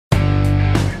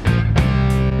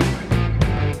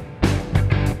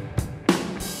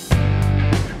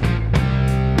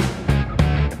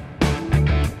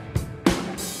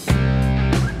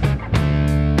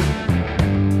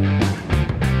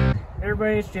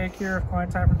anyways, Jake here of Quiet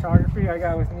Time Photography. I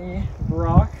got with me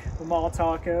Brock, the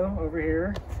Malltaco over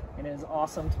here, in his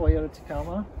awesome Toyota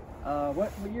Tacoma.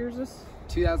 What year is this?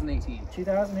 2018.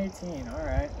 2018. All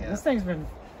right. Yeah. This thing's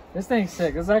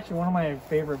sick. This is actually one of my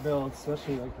favorite builds,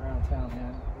 especially like around town,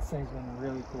 man. This thing's been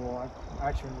really cool. I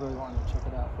actually really wanted to check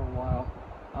it out for a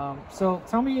while. So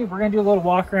tell me, we're gonna do a little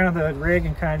walk around the rig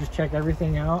and kind of just check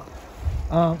everything out.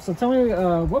 So tell me,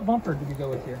 what bumper did you go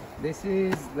with here? This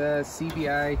is the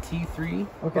CBI T3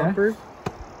 Okay. bumper.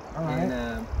 All right.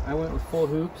 And I went with full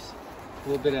hoops, a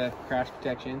little bit of crash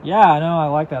protection. Yeah, I know. I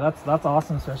like that. That's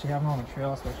awesome, especially having on the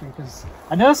trail, especially because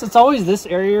I notice it's always this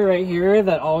area right here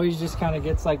that always just kind of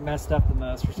gets like messed up the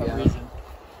most for some reason.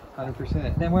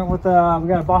 100%. Then went with we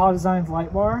got a Baja Designs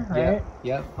light bar, right?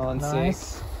 Yep. On Nice.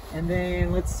 6. And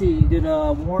then let's see, you did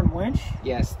a Warren winch.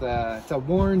 Yes, it's a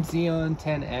Warren Xeon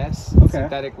 10S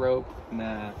synthetic rope. And,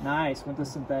 nice, went to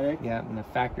synthetic. Yeah, and a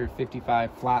factor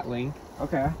 55 flat link.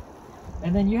 Okay.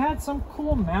 And then you had some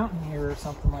cool mountain here or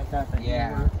something like that you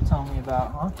were telling me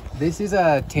about, huh? This is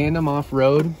a tandem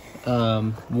off-road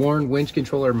Warren winch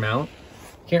controller mount.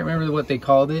 Can't remember what they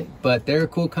called it, but they're a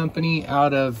cool company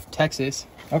out of Texas.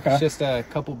 Okay. It's just a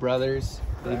couple brothers.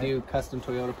 They do custom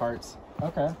Toyota parts.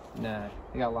 Okay. And,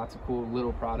 they got lots of cool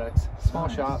little products. Small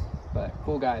shop, but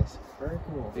cool guys. Very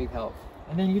cool. Big help.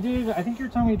 And then you did, I think you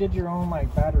were telling me you did your own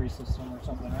like battery system or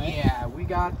something, right? Yeah, we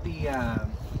got the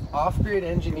off-grid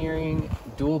engineering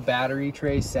dual battery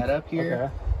tray setup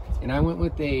here. Okay. And I went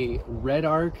with a Red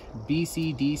Arc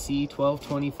BC-DC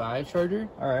 1225 charger.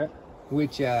 All right.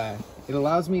 Which it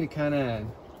allows me to kind of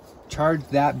charge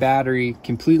that battery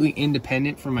completely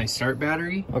independent from my start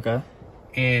battery. Okay.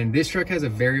 And this truck has a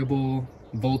variable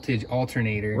voltage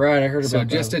alternator. Right, I heard about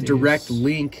that. So just a direct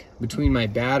link between my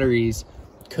batteries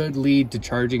could lead to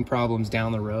charging problems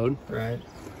down the road. Right.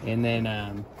 And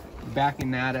then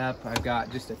backing that up, I've got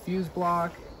just a fuse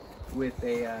block with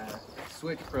a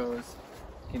Switch Pros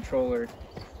controller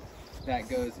that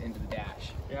goes into the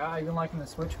dash. Yeah, I've been liking the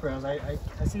Switch Pros. I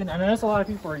see. I notice a lot of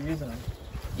people are using them.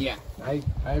 Yeah, I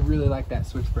really like that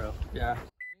Switch Pro. Yeah.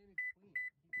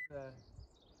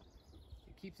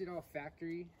 It keeps it all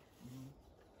factory.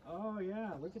 Oh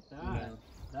yeah, look at that.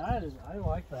 That is, I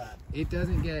like that. It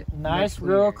doesn't get nice,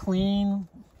 real clean.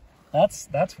 That's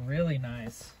really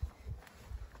nice.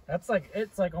 That's like,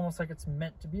 it's like almost like it's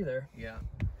meant to be there. Yeah.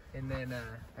 And then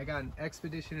I got an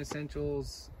Expedition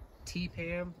Essentials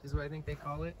T-PAM is what I think they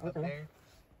call it up there.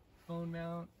 Phone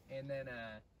mount. And then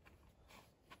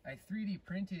I 3D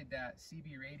printed that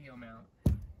CB radio mount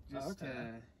just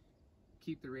to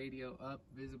keep the radio up,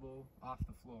 visible, off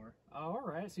the floor. Oh, all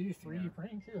right. So you do 3D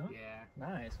printing too, huh? Yeah.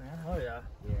 Nice, man. Oh yeah.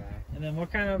 Yeah. And then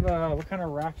what kind of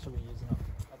racks are we using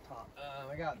up top?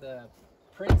 I got the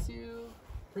Prinsu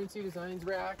Designs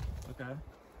rack. Okay.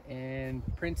 And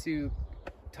Prinsu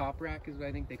top rack is what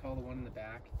I think they call the one in the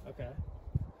back. Okay.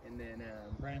 And then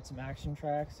ran some action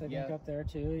tracks I think up there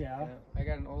too. Yeah. I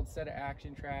got an old set of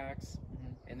action tracks.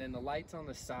 And then the lights on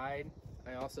the side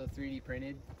I also 3D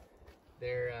printed.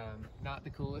 They're not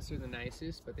the coolest or the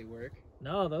nicest, but they work.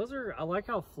 No, those are, I like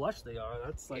how flush they are.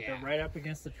 That's like they're right up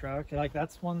against the truck. Like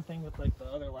that's one thing with like the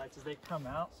other lights is they come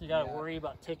out, so you gotta worry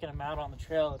about taking them out on the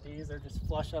trail. With these, they're just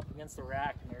flush up against the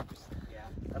rack, and they're just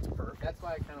that's perfect. That's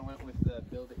why I kind of went with the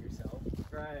build it yourself.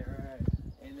 Right.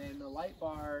 And then the light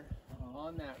bar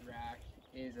on that rack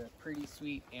is a pretty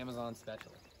sweet Amazon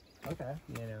special. Okay.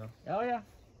 You know. Oh yeah.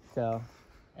 So,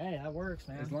 hey, that works,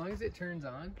 man. As long as it turns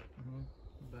on.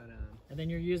 But and then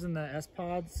you're using the S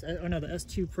Pods. Oh no, the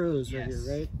S2 Pros right here,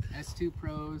 right? S2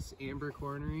 Pros, amber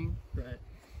cornering. Right.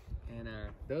 And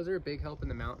those are a big help in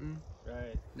the mountain.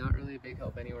 Right. Not really a big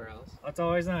help anywhere else. It's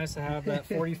always nice to have that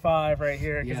 45 right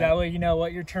here, because that way you know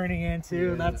what you're turning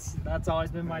into. Yeah. That's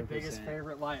always been my 100%. biggest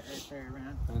favorite light right there,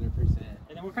 man. 100%.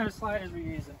 And then what kind of sliders were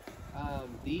you using?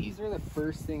 These are the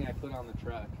first thing I put on the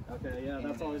truck. Okay, yeah,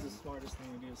 that's always the smartest thing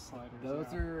to do is sliders.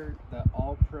 Those are the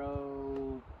All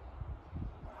Pro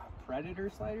Predator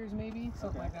sliders, maybe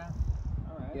something like that.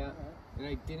 All right. Yeah. And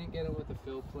I didn't get them with a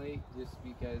fill plate just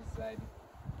because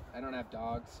I don't have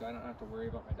dogs, so I don't have to worry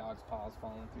about my dog's paws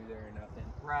falling through there or nothing.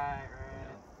 Right.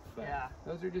 But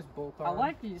those are just bolt-on. I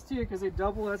like these too because they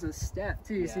double as a step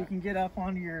too, so you can get up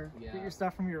onto your get your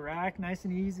stuff from your rack nice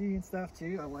and easy and stuff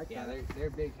too. I like that. Yeah, they're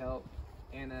big help,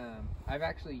 and I've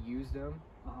actually used them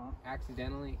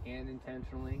accidentally and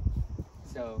intentionally,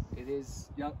 so it is.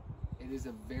 Yep. It is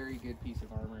a very good piece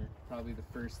of armor. Probably the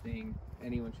first thing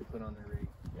anyone should put on their rig.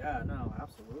 Yeah, no,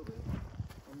 absolutely.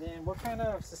 And then what kind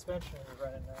of suspension are you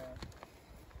running there?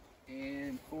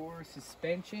 And for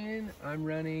suspension, I'm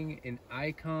running an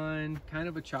Icon, kind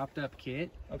of a chopped up kit.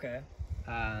 Okay.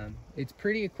 It's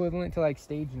pretty equivalent to like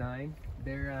Stage 9,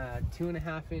 They're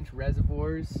 2.5-inch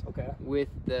reservoirs. Okay. With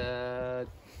the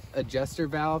adjuster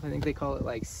valve. I think they call it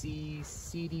like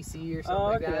CDC or something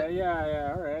like that.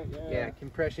 Yeah. All right. Yeah,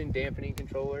 compression dampening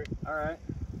controller. All right.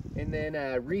 And then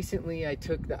recently I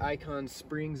took the Icon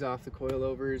springs off the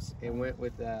coilovers and went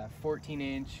with a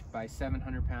 14-inch by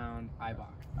 700-pound Ibach.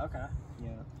 Okay. Yeah.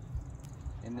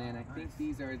 And then I think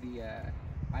these are the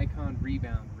Icon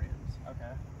rebound rims.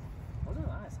 Okay. Those are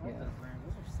nice. I like those rims.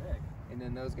 Those are sick. And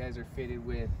then those guys are fitted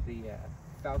with the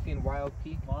Falcon Wild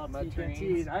Peak mud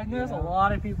terrains. I know there's a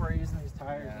lot of people are using these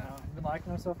tires now. You been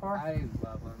liking them so far? I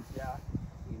love them. Yeah.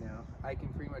 You know, I can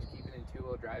pretty much keep it in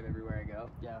 2-wheel drive everywhere I go.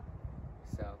 Yeah.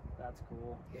 So that's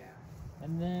cool. Yeah.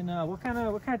 And then what kind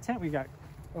of tent we got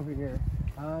over here?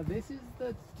 This is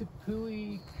the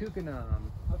Tepui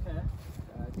Kukanam. Okay.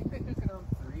 I think the Kukanam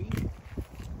 3,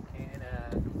 and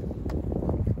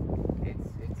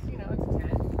it's you know, it's a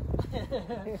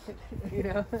tent. You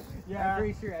know, yeah. I'm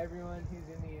pretty sure everyone who's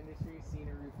in the industry has seen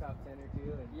a rooftop tent or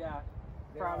two, and yeah,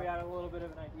 probably had a little bit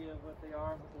of an idea of what they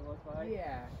are and what they look like.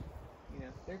 Yeah, you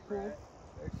know, they're cool. Right.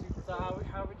 They're super. So cool.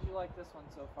 how would you like this one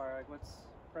so far? Like, what's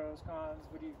pros, cons?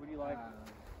 What do you like?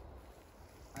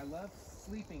 I love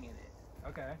sleeping in it.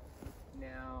 Okay.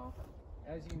 Now,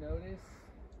 as you notice,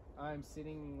 I'm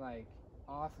sitting like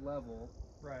off level.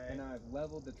 Right. And I've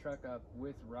leveled the truck up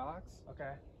with rocks.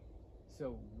 Okay.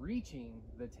 So reaching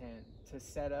the tent to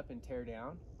set up and tear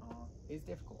down is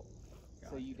difficult.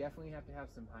 Gotcha. So you definitely have to have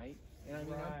some height. And I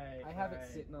mean, I have it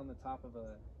sitting on the top of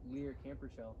a Lear camper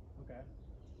shell. Okay.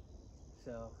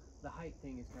 So the height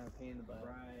thing is kind of a pain in the butt.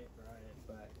 Right.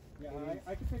 But yeah,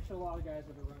 I can picture a lot of guys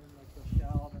that are running like the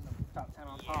shell and the top 10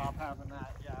 on top having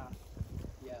that. Yeah.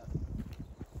 Yeah.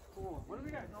 Cool. What do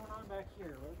we got going on back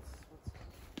here? What's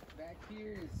back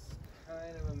here is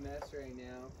kind of a mess right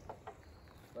now.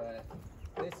 But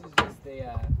this is just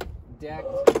a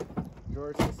decked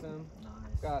drawer system.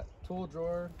 Nice. Got tool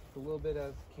drawer, a little bit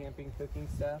of camping, cooking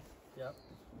stuff. Yep.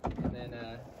 And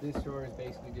then this drawer is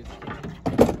basically just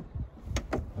kitchen.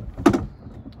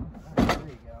 There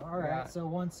you go. All right. Yeah. So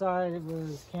one side it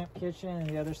was camp kitchen, and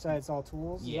the other side's all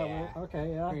tools. Yeah.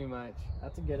 Okay. Yeah. Pretty much.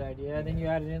 That's a good idea. And then you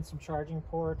added in some charging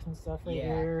ports and stuff right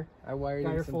here. I wired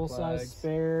in your some full-size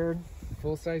spare.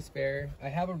 Full-size spare. I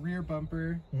have a rear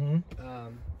bumper.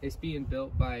 It's being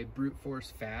built by Brute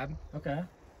Force Fab. Okay.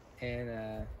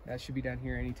 And that should be done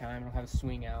here anytime. It'll have a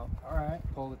swing out. All right.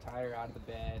 Pull the tire out of the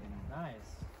bed and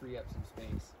free up some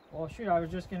space. Well, shoot, I was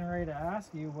just getting ready to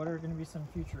ask you what are going to be some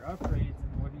future upgrades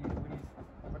and what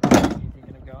direction do you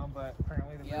think going to go? But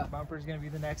apparently the rear bumper is going to be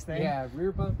the next thing. Yeah,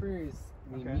 rear bumper is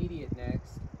the immediate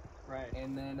next. Right.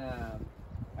 And then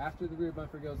after the rear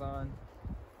bumper goes on,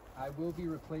 I will be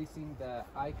replacing the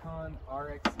Icon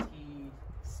RXT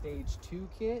Stage 2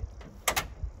 kit,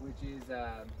 which is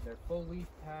their full leaf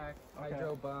pack,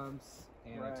 hydro bumps,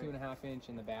 and a 2.5-inch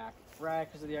in the back. Right,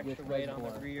 because of the extra weight on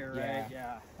the rear, right?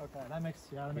 Yeah. Okay, that makes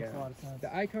a lot of sense.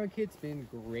 The Icon kit's been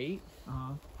great.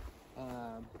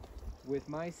 With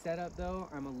my setup though,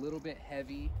 I'm a little bit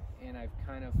heavy, and I've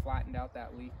kind of flattened out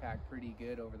that leaf pack pretty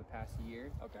good over the past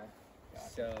year. Okay. Gotcha.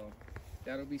 So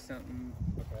that'll be something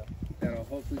that I'll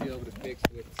hopefully be able to fix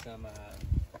with some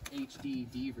HD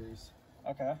Devers.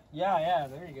 Okay. Yeah,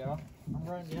 there you go.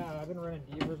 I've been running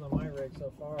Devers on my rig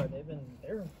so far, and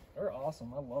they're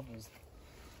awesome. I love those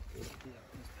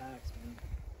packs, man.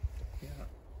 Yeah.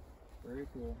 Very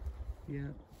cool. Yeah.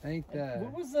 I think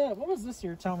what was this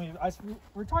here? Tell me. We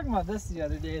were talking about this the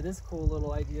other day. This cool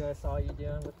little idea I saw you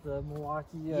doing with the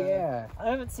Milwaukee. I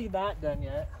haven't seen that done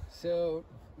yet. So,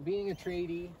 being a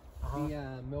tradie,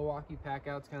 the Milwaukee pack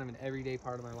out's kind of an everyday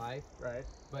part of my life. Right.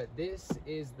 But this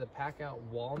is the pack out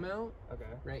wall mount. Okay.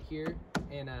 Right here,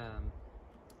 and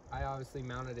I obviously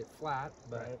mounted it flat,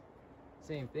 but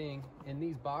same thing. And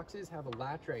these boxes have a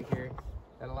latch right here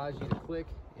that allows you to click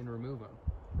and remove them.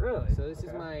 Really? So this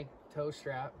is my toe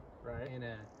strap, and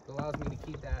it allows me to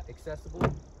keep that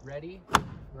accessible, ready,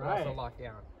 but also locked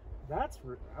down.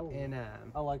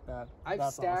 I like that. I've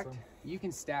stacked. Awesome. You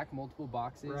can stack multiple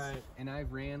boxes, and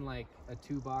I've ran like a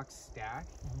 2-box stack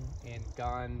and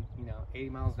gone 80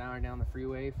 miles an hour down the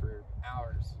freeway for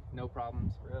hours, no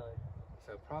problems. Really?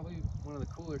 So probably one of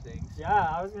the cooler things. Yeah,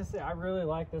 I was gonna say I really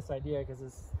like this idea because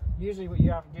it's usually what you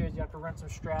have to do is you have to run some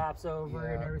straps over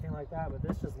and everything like that, but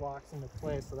this just locks into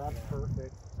place, so that's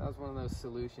perfect. That was one of those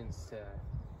solutions to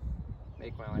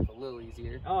make my life a little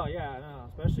easier. Oh yeah, no,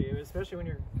 especially when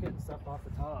you're getting stuff off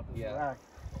the top. Rack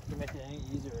to make it any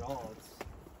easier at all.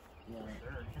 Sure.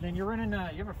 And then you're running you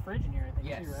have a fridge in here, I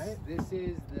think, too, right? This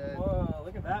is the whoa,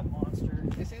 look at that monster.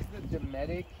 This is the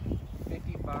Dometic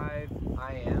 55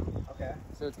 IM. Okay.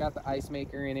 So it's got the ice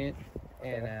maker in it,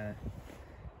 and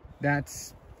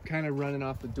That's kind of running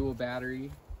off the dual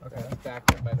battery. Okay.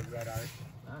 Backed up by the red arc.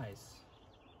 Nice.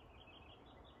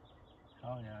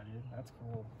 Oh yeah, dude. That's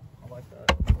cool. I like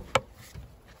that.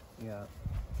 Yeah.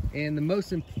 And the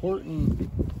most important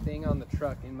thing on the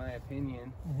truck, in my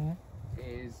opinion,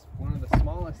 is one of the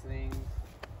smallest things,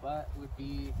 but would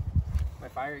be my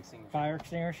fire extinguisher. Fire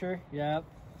extinguisher, yep.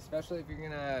 Especially if you're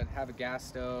gonna have a gas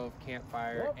stove,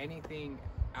 campfire, anything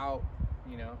out,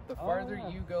 you know, the farther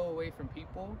you go away from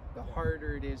people, the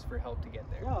harder it is for help to get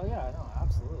there. Oh yeah, no,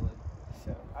 absolutely.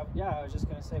 So I was just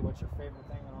gonna say, what's your favorite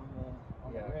thing on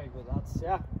the rig? But that's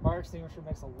fire extinguisher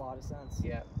makes a lot of sense.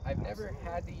 Yeah, I've never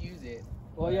had to use it.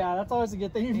 Well, yeah, that's always a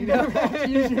good thing. You never have to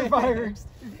use your fire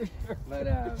extinguisher. But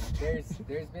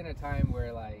there's been a time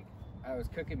where like I was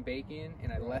cooking bacon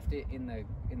and I left it in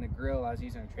the grill. I was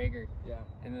using a Traeger. Yeah.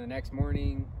 And then the next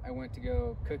morning I went to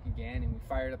go cook again, and we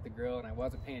fired up the grill, and I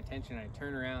wasn't paying attention. I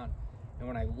turned around, and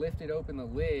when I lifted open the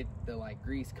lid, the like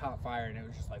grease caught fire, and it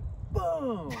was just like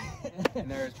boom. And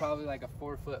there was probably like a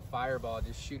 4-foot fireball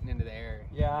just shooting into the air.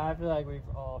 Yeah, I feel like we've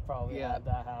all probably had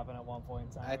that happen at one point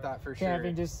in time. I thought for camp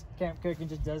cooking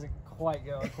just doesn't quite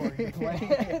go according to plan.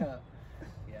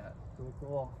 Yeah.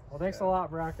 Cool. Well, thanks a lot,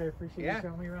 Brock. I appreciate you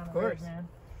showing me around the rig, man.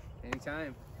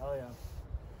 Anytime. Hell yeah.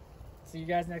 See you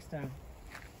guys next time.